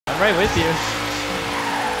right with you.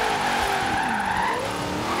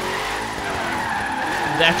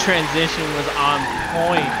 That transition was on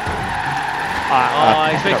point. Oh,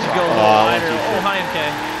 I expect you to go a little wider. Oh, hi, MK.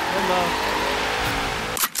 Hello.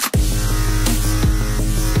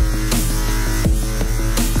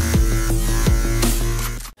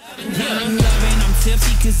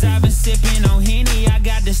 Tipsy cause I've been sipping on Henny. I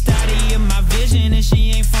got the study of my vision and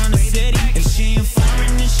she ain't from the city. And she ain't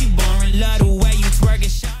foreign and she boring. Love the way you twerk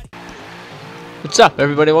it, shot. What's up,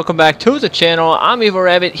 everybody? Welcome back to the channel. I'm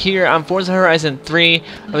WeRabbitz here on Forza Horizon 3.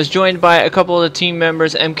 I was joined by a couple of the team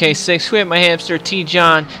members, MK6, we have my hamster, T.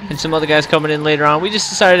 John, and some other guys coming in later on. We just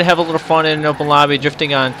decided to have a little fun in an open lobby,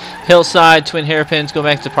 drifting on hillside, twin hairpins, go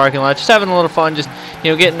back to the parking lot, just having a little fun, just,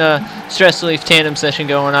 you know, getting a stress relief tandem session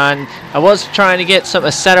going on. I was trying to get some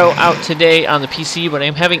Assetto out today on the PC, but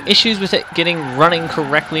I'm having issues with it running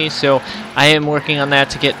correctly, so I am working on that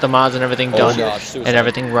to get the mods and everything done and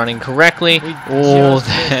everything running correctly. Oh,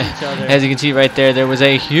 as you can see right there, there was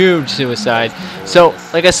a huge suicide. So,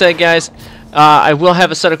 like I said, guys, I will have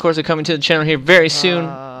a set of courses coming to the channel here very soon,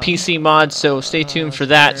 PC mods, so stay tuned for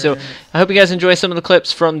that. So, I hope you guys enjoy some of the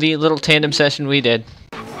clips from the little tandem session we did.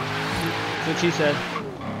 That's what she said.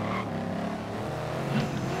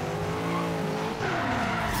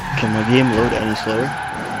 Can my game load any slower?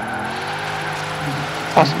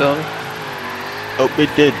 Possibility. Oh, it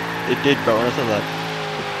did. It did, bro. I saw that.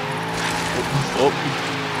 Oh.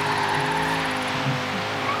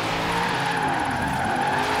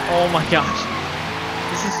 Oh my gosh.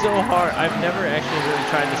 This is so hard. I've never actually really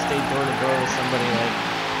tried to stay door to door with somebody like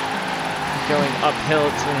going uphill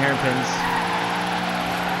at twin hairpins.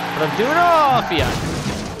 But I'm doing it all Fiat.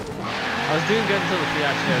 I was doing good until the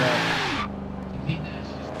Fiat showed up.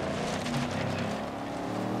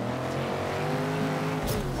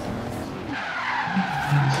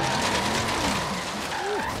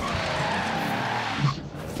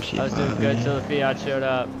 I was doing good till the Fiat showed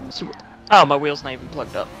up. Oh, my wheel's not even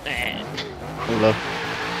plugged up. Hello.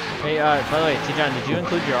 Hey, by the way, T-John, did you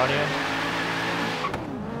include your audio?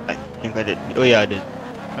 I think I did. Oh yeah, I did.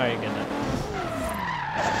 Oh, you're good now.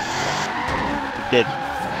 Did.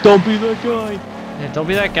 Don't be that guy! Yeah, don't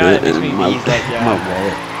be that guy that makes me He's like, yeah. My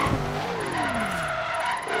wallet.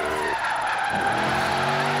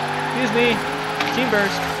 Excuse me! Team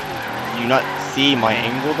burst! Do you not see my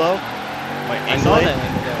angle though? My angle? I saw that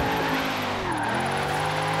angle though.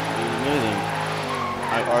 Amazing.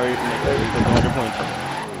 I already took 100 points.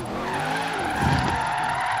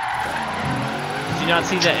 Did you not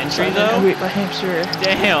see that entry though? Wait, my hamster.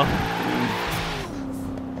 Damn!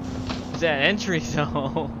 Is that entry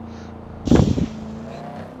though?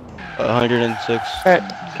 106.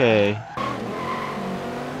 Okay.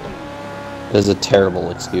 That is a terrible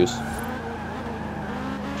excuse.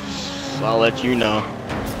 So I'll let you know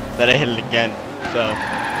that I hit it again. So.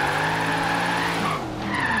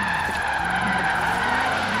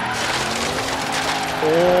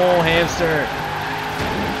 Oh, hamster!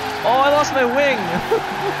 Oh, I lost my wing!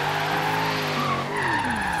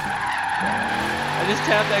 I just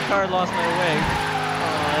tapped that car and lost my wing.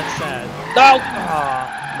 Oh, that's sad. No! Oh,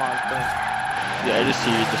 Mazda. Yeah, I just see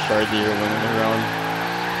you destroyed the wing around.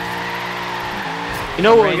 You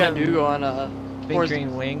know what we gotta do on Big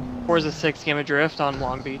green wing. Forza 6 Game of Drift on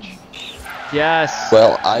Long Beach? Yes!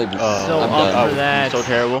 Well, I'm so I'm up done. for that. So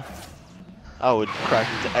terrible. I would crash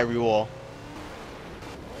into every wall.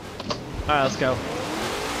 Alright, let's go.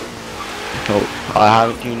 Oh, I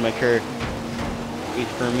haven't tuned my car. Wait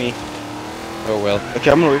for me. Oh well.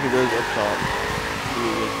 Okay, I'm gonna wait for those up top.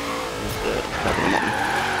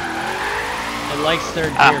 It likes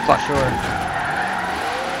third gear for sure.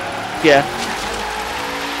 Yeah.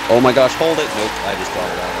 Oh my gosh, hold it. Nope, I just got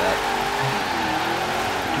it out of that.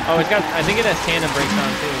 Oh, it's got, I think it has tandem brakes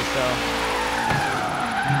on too, so.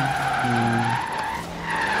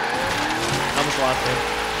 I almost lost it.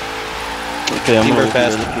 Okay, I'm Team gonna burst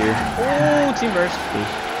fast. here. Oh, team burst.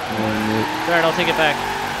 Alright, I'll take it back.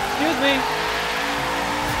 Excuse me.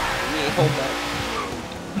 Hold that.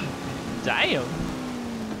 Damn.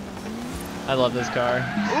 I love this car.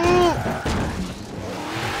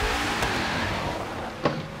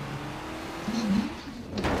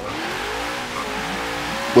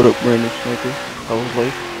 What up, Brandon Sniper? How was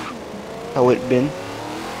life? How it been?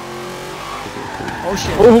 Oh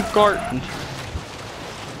shit. Oh, cart.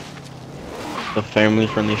 A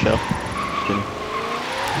family-friendly show. Just kidding.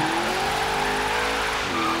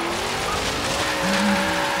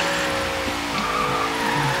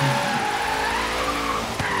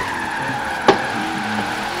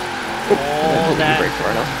 Oh, that. Brake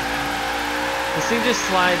far enough. This thing just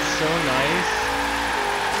slides so nice.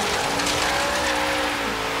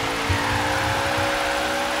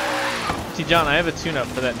 John, I have a tune-up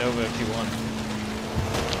for that Nova if you want.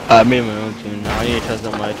 I made my own tune. I need to test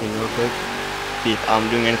out my tune real quick. See if I'm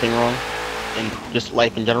doing anything wrong. And just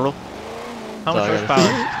life in general. How So much I gotta-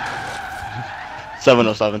 horsepower?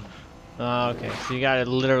 707. Oh, okay. So you got it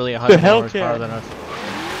literally 100 hell, horsepower Chad? than us.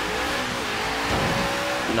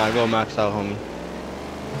 Nah, go max out, homie.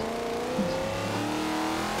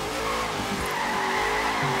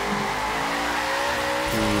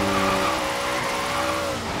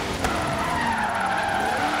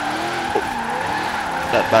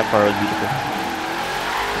 That backfire was beautiful.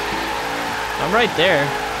 I'm right there.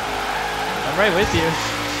 I'm right with you.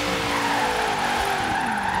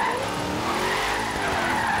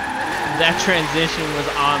 That transition was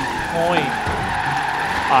on point.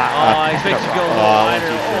 Oh, I expect you to go a little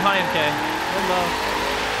wider. Oh, hi, MK. Hello.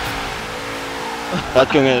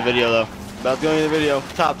 That's going in the video, though. That's going in the video.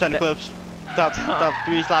 Top 10 clips. Top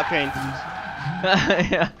 3 slap chains.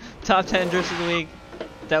 Yeah. Top 10 drifts of the week.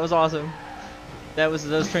 That was awesome. That was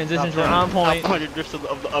those transitions were on point. Top 100 drifts of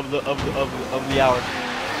the hour.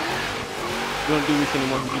 We don't do this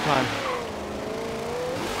anymore. We do time.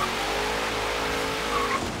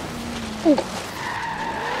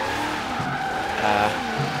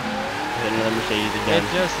 Hit another Mercedes again. It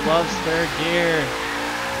just loves third gear.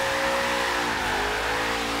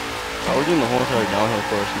 Oh, we're doing the whole entire downhill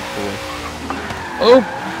course in school. Oh.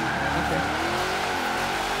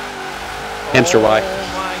 Hamster Y. Oh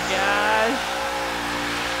my gosh.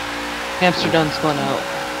 Hamster done spun out.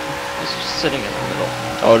 It's just sitting in the middle.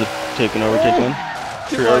 Oh, just taking overtaking.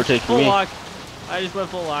 Too Sure, much. overtaking Full me. lock. I just went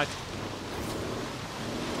full lock.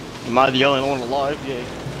 Am I the only one alive? Yeah.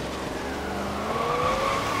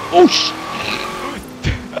 Oh sh!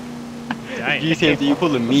 Dang. You seem to you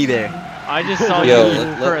pulling me there. I just saw Yo,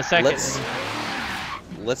 you for a second.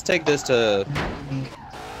 Let's take this to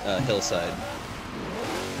Hillside.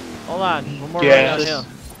 Hold on. One more Yeah, run this-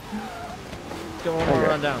 downhill. Let's go one more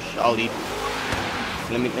run down. I'll lead.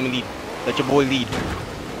 Let me lead. Let your boy lead.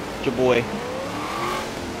 Let your boy.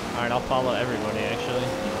 Alright, I'll follow everybody actually.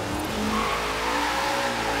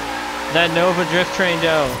 That Nova Drift Train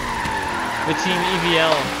dough with Team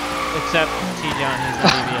EVL, except T-John, he's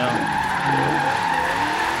not EVL.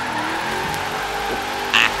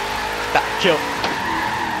 Chill.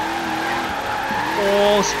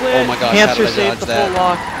 Oh, split! Oh my gosh, Hamster how did I saved dodge the full that?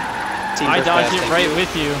 lock. Team I drift dodged fast, it thank right you. with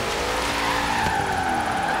you.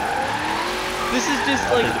 This is just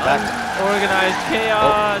like take it back. unorganized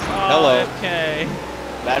chaos. Oh, hello. MK.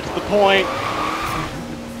 That's the point.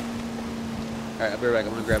 Alright, I'll be right back.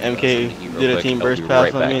 I'm gonna grab MK something to eat real did a quick. team I'll burst be pass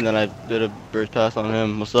right on back. me, and then I did a burst pass on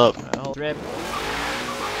him. What's up? Well, rip.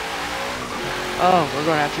 Oh, we're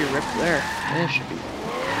going after your rip there. It should be.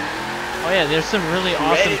 Oh yeah, there's some really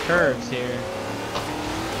awesome curves here.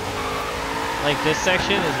 Like this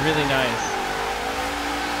section is really nice.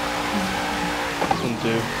 This one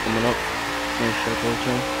too. Coming up. Nice short roll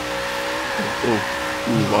turn. Ooh,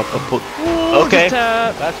 up, pull. Ooh, Okay, just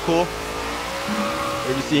tap. that's cool.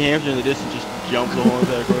 Or you see Hamster in the distance just jump the whole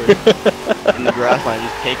entire course. And the grass line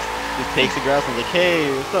just takes the grass line like, hey,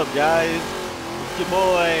 what's up guys? It's your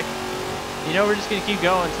boy. You know we're just gonna keep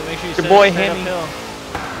going, so make sure you Your set boy it straight Hammy. uphill.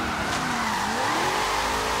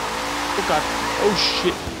 Oh god. Oh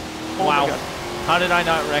shit. Oh Wow. my God. How did I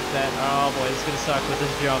not wreck that? Oh boy, this is gonna suck with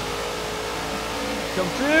this jump. Jump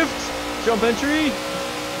drift! Jump entry!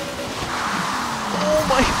 Oh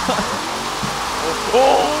my god!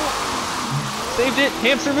 Oh! Saved it!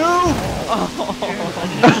 Hamster move! Oh!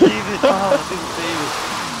 Save it. Oh, I didn't save it.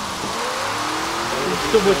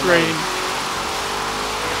 So much rain.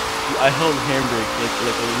 I held handbrake like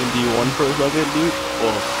I was in D1 for a second, dude.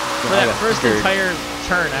 Well, For that first entire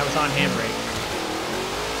turn, I was on handbrake.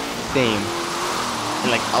 same. And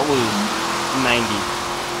like I was 90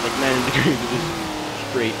 degrees of this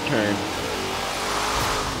straight turn.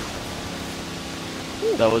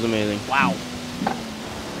 That was amazing. Wow.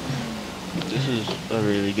 This is a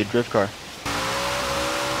really good drift car.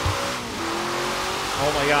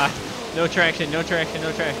 Oh my god. No traction, no traction,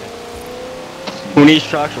 no traction. Who needs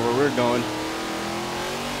traction where we're going?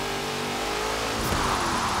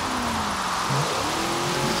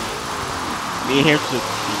 Me and him took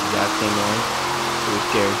the exact same line. It was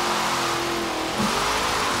scary.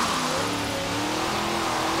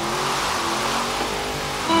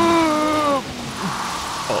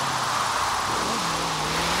 Oh.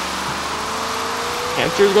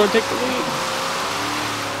 Hamster's gonna take the lead.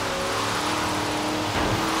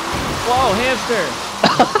 Whoa, hamster!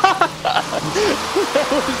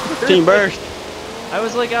 Team burst. I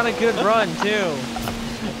was like on a good run too.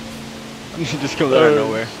 Just comes out of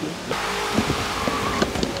nowhere.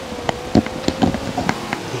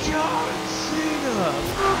 Yes!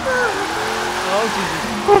 Oh Jesus.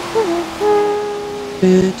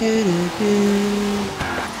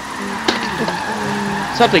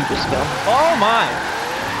 Something just fell. Oh my.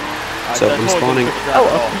 So I'm spawning. Oh,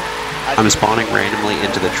 I'm spawning randomly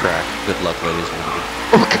into the track. Good luck, ladies and gentlemen.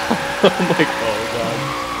 Oh my god.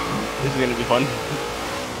 This is gonna be fun.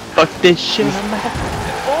 Fuck this shit.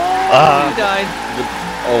 Oh, you died.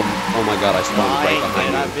 Oh my god, I spawned right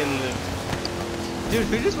behind I've you. been the... Dude,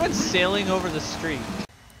 we just went sailing over the street.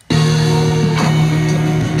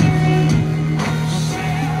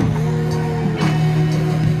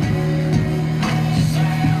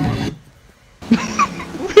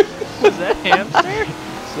 Was that hamster?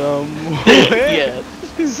 Yes.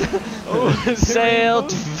 Oh, sail.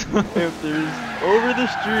 Hamsters over the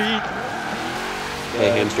street. Hey,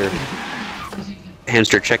 hamster.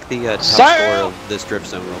 Hamster, check the top Sail! score of this drift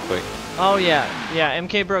zone real quick. Oh yeah, yeah.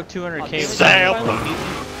 MK broke 200K. Sail.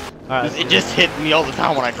 Alright, It just hit me all the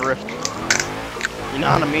time when I drift. You know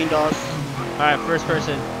what I mean, dog? alright, first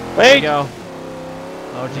person. There Wait. we go.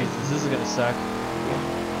 Oh Jesus, this is gonna suck.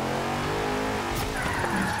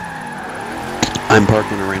 I'm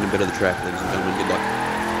parked on a random bit of the track, ladies and gentlemen. Good luck.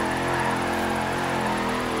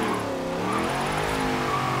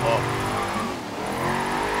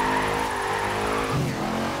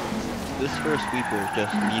 This first sweeper is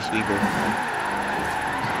just the sweeper.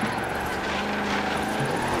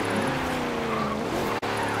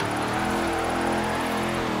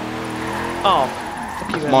 Oh.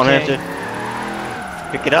 Come on, hamster.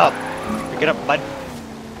 Pick it up. Pick it up, bud.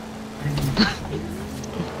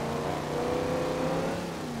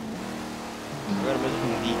 We're gonna miss from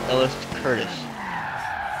the Ellis to Curtis.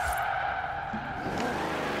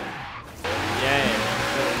 Yeah.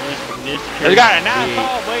 They got it now.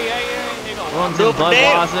 Runs in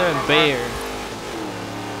Budweiser and beer.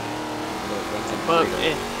 But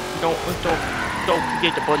don't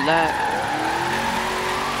forget the Bud Light.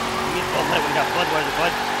 We need Bud Light when we got Budweiser,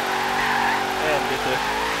 bud. And get this.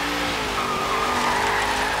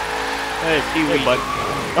 Hey, Kiwi, bud.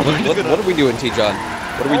 What are we doing, T-John?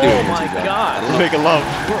 What are we doing, Oh my T-John? god. I don't know. Making love. I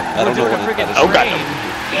don't know We're what doing a that freaking is. train.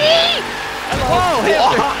 Whoa,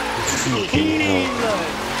 hamster.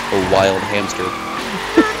 A wild hamster.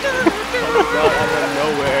 Out of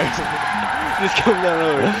nowhere. This comes out of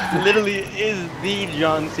nowhere. Literally is the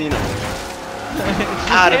John Cena.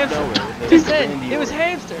 Out of nowhere. Just said it was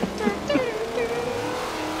hamster.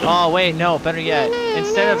 Oh wait, no, better yet.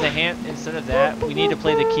 Instead of that, we need to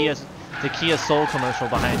play the Kia Soul commercial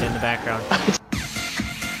behind it in the background.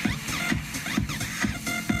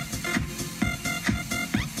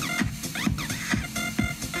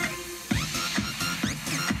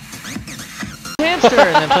 Hamster,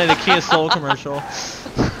 and then play the Kia Soul commercial.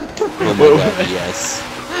 Oh my god, yes.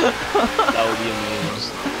 That would be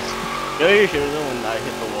amazing. You know, you should have known when I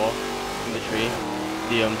hit the wall in the tree.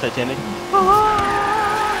 The Titanic.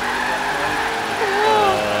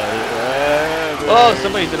 Oh,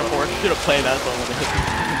 somebody's in a fork. Should have played that song when they hit the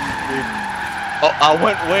tree. Oh, I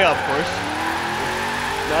went way up, course.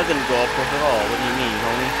 That didn't go up course at all. What do you mean,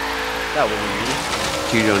 homie? That wasn't me.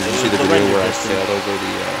 T-John, did you see the video where I sailed over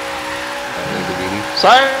the Lamborghini?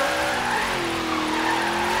 Sail!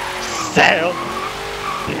 Sail!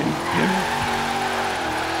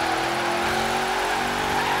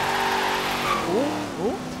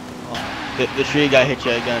 The tree guy hit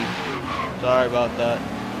you again. Sorry about that.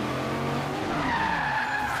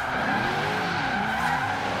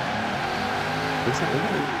 What's that?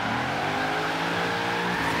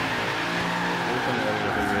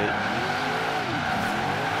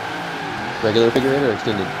 Regular figure eight or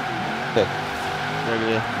extended? Okay.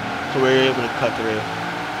 Regular. So we're able to cut through.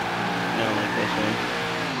 No, like this one.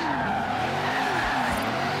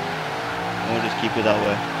 And we'll just keep it that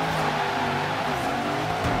way.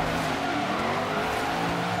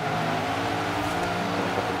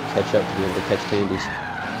 Catch up to be able to catch candies.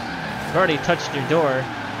 I've already touched your door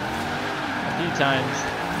a few times.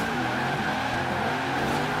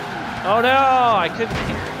 Oh no! I couldn't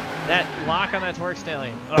hit that lock on that torque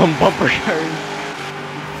stallion. Oh. Bumper cars.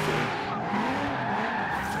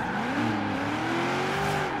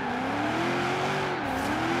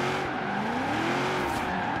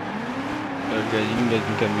 Okay, you guys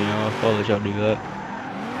can cut me off. I'll let y'all do that.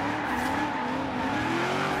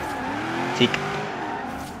 Seek.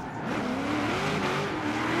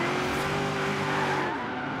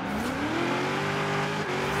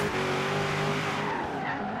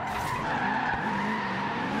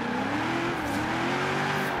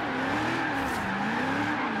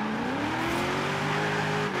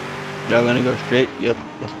 Y'all gonna go straight? Yep,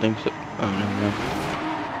 I think so. Oh, no, no.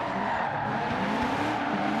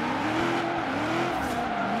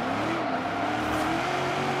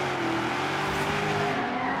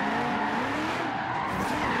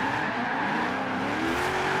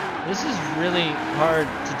 This is really hard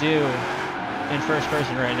to do in first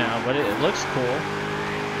person right now, but it looks cool.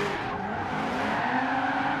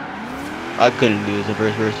 I couldn't do this in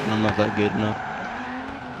first person. I'm not that good enough.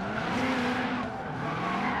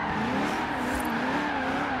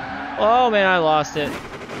 Oh man, I lost it.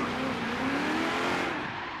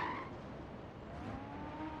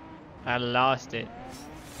 I lost it.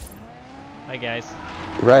 Hi guys.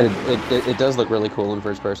 Right, it does look really cool in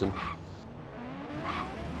first person.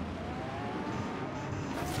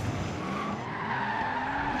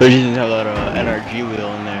 But you didn't have that NRG wheel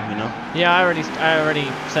in there, you know? Yeah, I already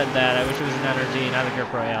said that. I wish it was an NRG, not a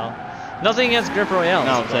Grip Royale. Nothing against Grip Royale.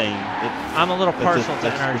 No, I'm saying I'm a little partial to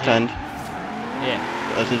let's NRG. pretend. Yeah.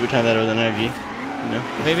 Let's just pretend that it was an NRG. You know?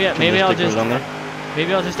 Maybe I'll stickers just on there. maybe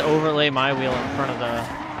I'll just overlay my wheel in front of the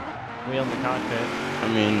wheel in the cockpit. I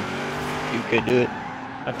mean, you could do it.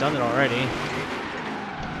 I've done it already.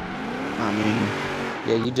 I mean,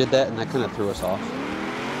 Yeah, you did that, and that kind of threw us off.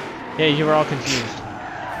 Yeah, you were all confused.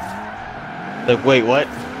 like, wait, what?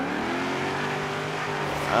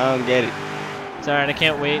 I don't get it. It's alright, I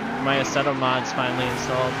can't wait. My Assetto mod's finally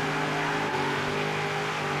installed.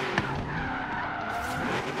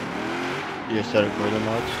 Your set of further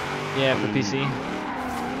mods? Yeah, for PC.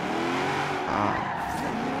 Ah.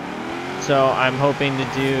 So I'm hoping to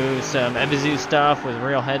do some Ebizu stuff with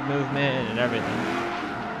real head movement and everything.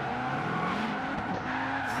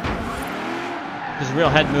 Because real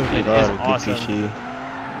head movement is awesome.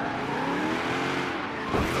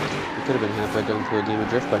 You could have been halfway done through a game of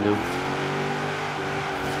Drift by now.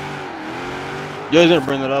 You always gonna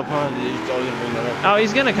bring that up, huh? You're always gonna bring that up. Oh,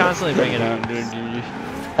 he's gonna constantly bring it up.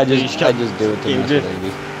 I just do it to Game mess Drift. with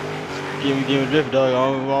Amy. Game of Drift, dog.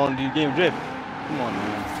 I want to do Game of Drift. Come on,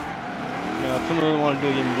 man. You know, if someone really want to do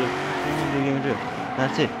a Game of Drift, they want to do a Game of Drift.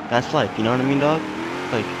 That's it. That's life. You know what I mean, dog?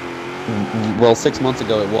 Like, Well, 6 months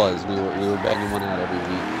ago it was. We were banging one out every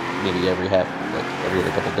week, maybe every every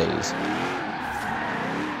other couple days.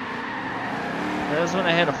 That was when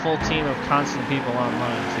I had a full team of constant people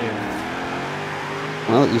online too.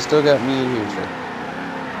 Well, you still got me in here, sir.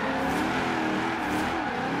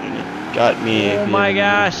 got me. Oh my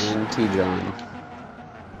gosh. And T-John.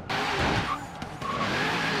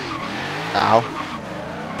 Ow.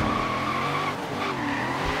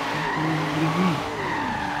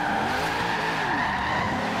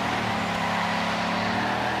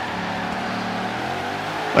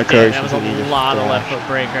 My Yeah, that was a lot of left foot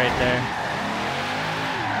brake right there.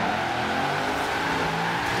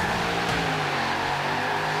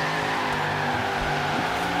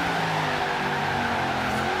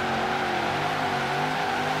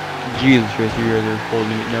 Jesus Christ, you're really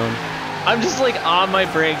holding it down. I'm just like on my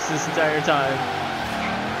brakes this entire time.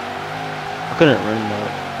 I couldn't run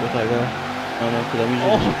that with like that. I don't know, because I'm usually.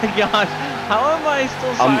 Oh my gosh, how am I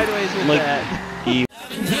still sideways with like, that?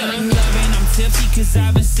 I'm tipsy 'cause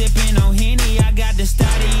I've been sipping on Henny. I got the style.